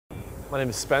My name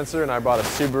is Spencer and I bought a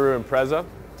Subaru Impreza.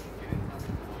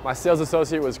 My sales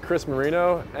associate was Chris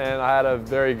Merino and I had a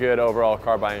very good overall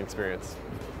car buying experience.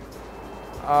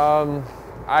 I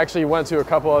actually went to a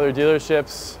couple other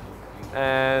dealerships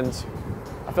and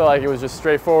I feel like it was just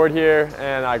straightforward here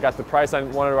and I got the price I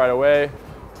wanted right away.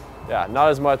 Yeah, not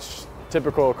as much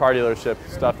typical car dealership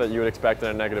stuff that you would expect in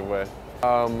a negative way.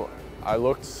 I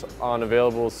looked on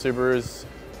available Subarus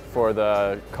for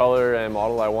the color and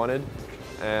model I wanted,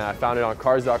 and I found it on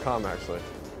cars.com actually.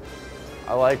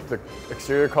 I like the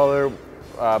exterior color,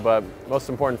 but most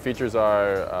important features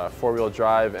are four-wheel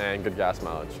drive and good gas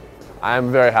mileage. I am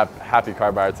a very happy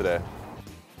car buyer today.